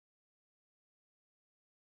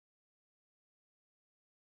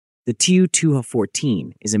The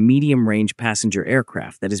Tu-214 is a medium-range passenger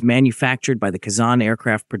aircraft that is manufactured by the Kazan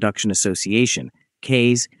Aircraft Production Association,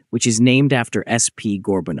 KAZ, which is named after S.P.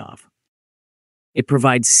 Gorbunov. It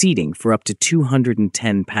provides seating for up to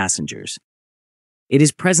 210 passengers. It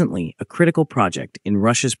is presently a critical project in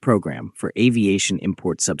Russia's program for aviation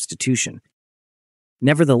import substitution.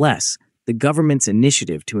 Nevertheless, the government's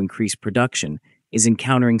initiative to increase production is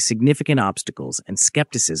encountering significant obstacles and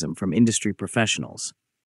skepticism from industry professionals.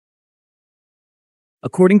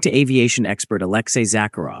 According to aviation expert Alexei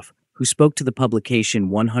Zakharov, who spoke to the publication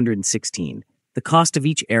 116, the cost of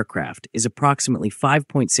each aircraft is approximately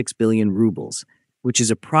 5.6 billion rubles, which is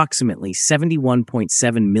approximately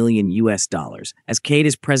 71.7 million US dollars, as KAZ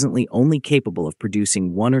is presently only capable of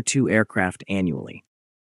producing 1 or 2 aircraft annually.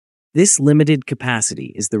 This limited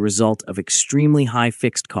capacity is the result of extremely high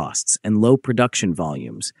fixed costs and low production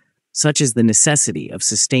volumes, such as the necessity of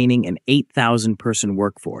sustaining an 8,000-person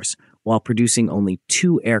workforce while producing only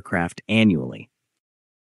 2 aircraft annually.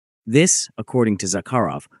 This, according to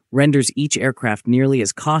Zakharov, renders each aircraft nearly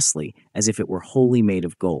as costly as if it were wholly made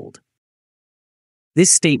of gold. This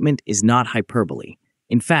statement is not hyperbole.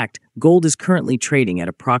 In fact, gold is currently trading at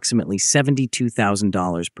approximately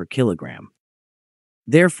 $72,000 per kilogram.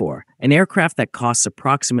 Therefore, an aircraft that costs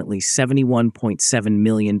approximately $71.7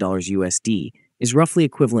 million USD is roughly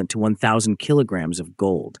equivalent to 1,000 kilograms of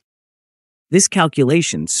gold. This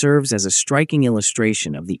calculation serves as a striking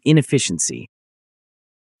illustration of the inefficiency.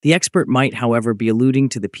 The expert might, however, be alluding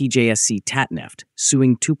to the PJSC Tatneft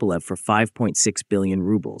suing Tupolev for 5.6 billion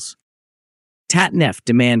rubles. Tatneft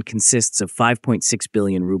demand consists of 5.6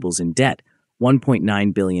 billion rubles in debt,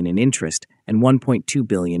 1.9 billion in interest, and 1.2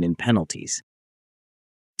 billion in penalties.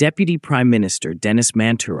 Deputy Prime Minister Denis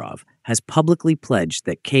Manturov has publicly pledged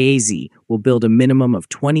that KAZ will build a minimum of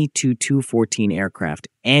 20 Tu-214 aircraft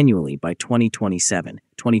annually by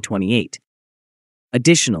 2027-2028.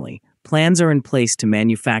 Additionally, plans are in place to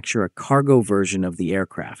manufacture a cargo version of the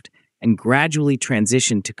aircraft and gradually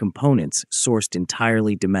transition to components sourced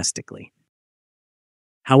entirely domestically.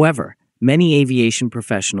 However, many aviation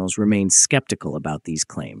professionals remain skeptical about these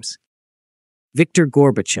claims. Viktor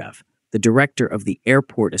Gorbachev, the director of the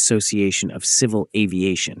Airport Association of Civil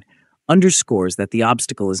Aviation, underscores that the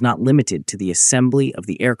obstacle is not limited to the assembly of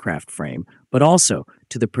the aircraft frame, but also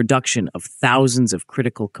to the production of thousands of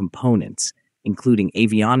critical components, including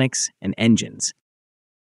avionics and engines.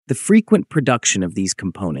 The frequent production of these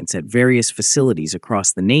components at various facilities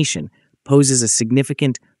across the nation poses a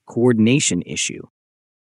significant coordination issue.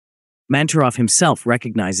 Manturov himself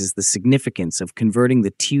recognizes the significance of converting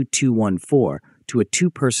the Tu-214 to a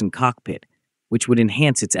 2-person cockpit, which would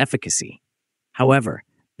enhance its efficacy. However,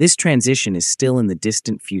 this transition is still in the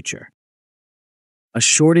distant future. A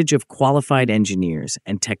shortage of qualified engineers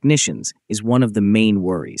and technicians is one of the main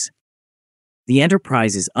worries. The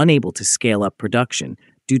enterprise is unable to scale up production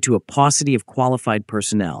due to a paucity of qualified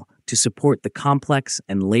personnel to support the complex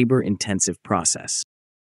and labor-intensive process.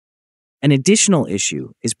 An additional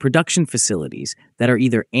issue is production facilities that are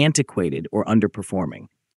either antiquated or underperforming.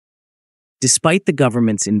 Despite the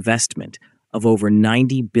government's investment of over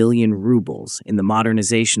 90 billion rubles in the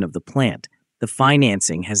modernization of the plant, the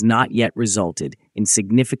financing has not yet resulted in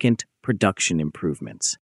significant production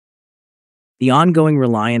improvements. The ongoing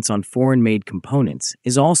reliance on foreign-made components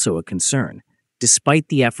is also a concern, despite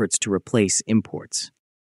the efforts to replace imports.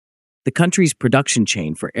 The country's production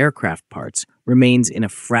chain for aircraft parts remains in a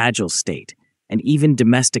fragile state, and even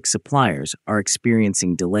domestic suppliers are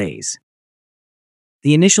experiencing delays.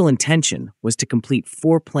 The initial intention was to complete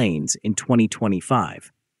 4 planes in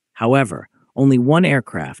 2025. However, only 1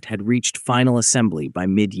 aircraft had reached final assembly by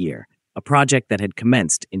mid-year, a project that had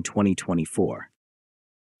commenced in 2024.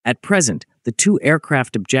 At present, the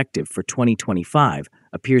 2-aircraft objective for 2025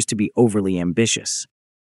 appears to be overly ambitious.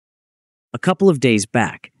 A couple of days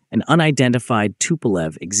back, an unidentified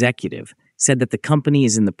Tupolev executive said that the company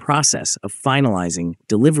is in the process of finalizing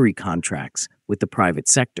delivery contracts with the private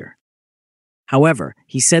sector. However,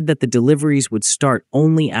 he said that the deliveries would start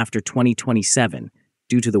only after 2027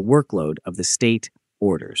 due to the workload of the state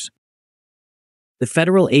orders. The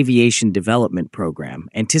Federal Aviation Development Program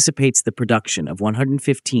anticipates the production of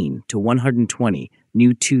 115 to 120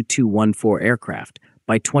 new Tu-214 aircraft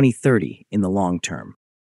by 2030 in the long term.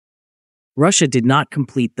 Russia did not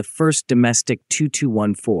complete the first domestic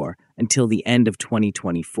Tu-214 until the end of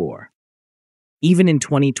 2024. Even in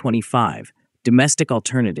 2025, domestic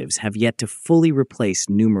alternatives have yet to fully replace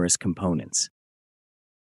numerous components.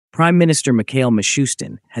 Prime Minister Mikhail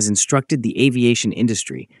Mishustin has instructed the aviation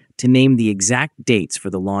industry to name the exact dates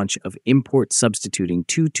for the launch of import-substituting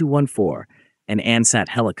Tu-214 and Ansat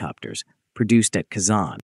helicopters produced at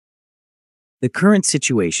Kazan. The current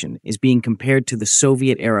situation is being compared to the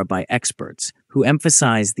Soviet era by experts who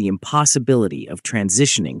emphasize the impossibility of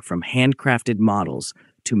transitioning from handcrafted models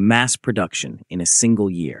to mass production in a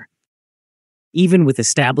single year. Even with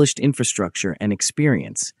established infrastructure and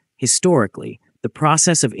experience, historically, the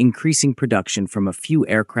process of increasing production from a few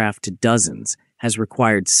aircraft to dozens has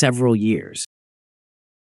required several years.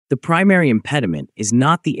 The primary impediment is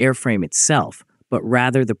not the airframe itself, but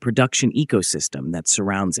rather the production ecosystem that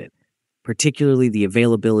surrounds it, particularly the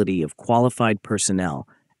availability of qualified personnel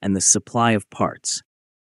and the supply of parts.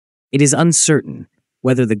 It is uncertain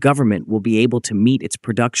whether the government will be able to meet its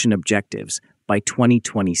production objectives by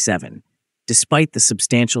 2027, despite the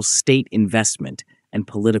substantial state investment and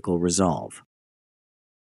political resolve.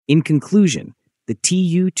 In conclusion, the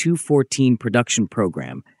Tu-214 production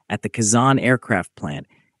program at the Kazan aircraft plant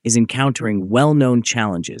is encountering well-known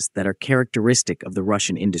challenges that are characteristic of the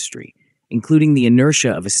Russian industry, including the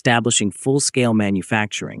inertia of establishing full-scale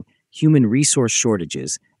manufacturing, human resource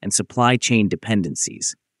shortages, and supply chain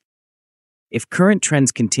dependencies. If current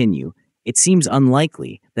trends continue, it seems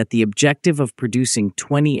unlikely that the objective of producing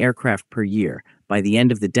 20 aircraft per year by the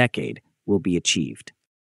end of the decade will be achieved.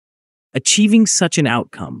 Achieving such an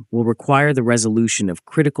outcome will require the resolution of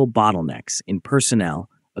critical bottlenecks in personnel,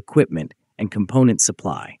 equipment, and component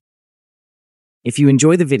supply. If you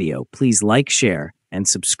enjoy the video, please like, share, and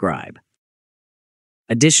subscribe.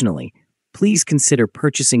 Additionally, please consider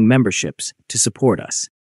purchasing memberships to support us.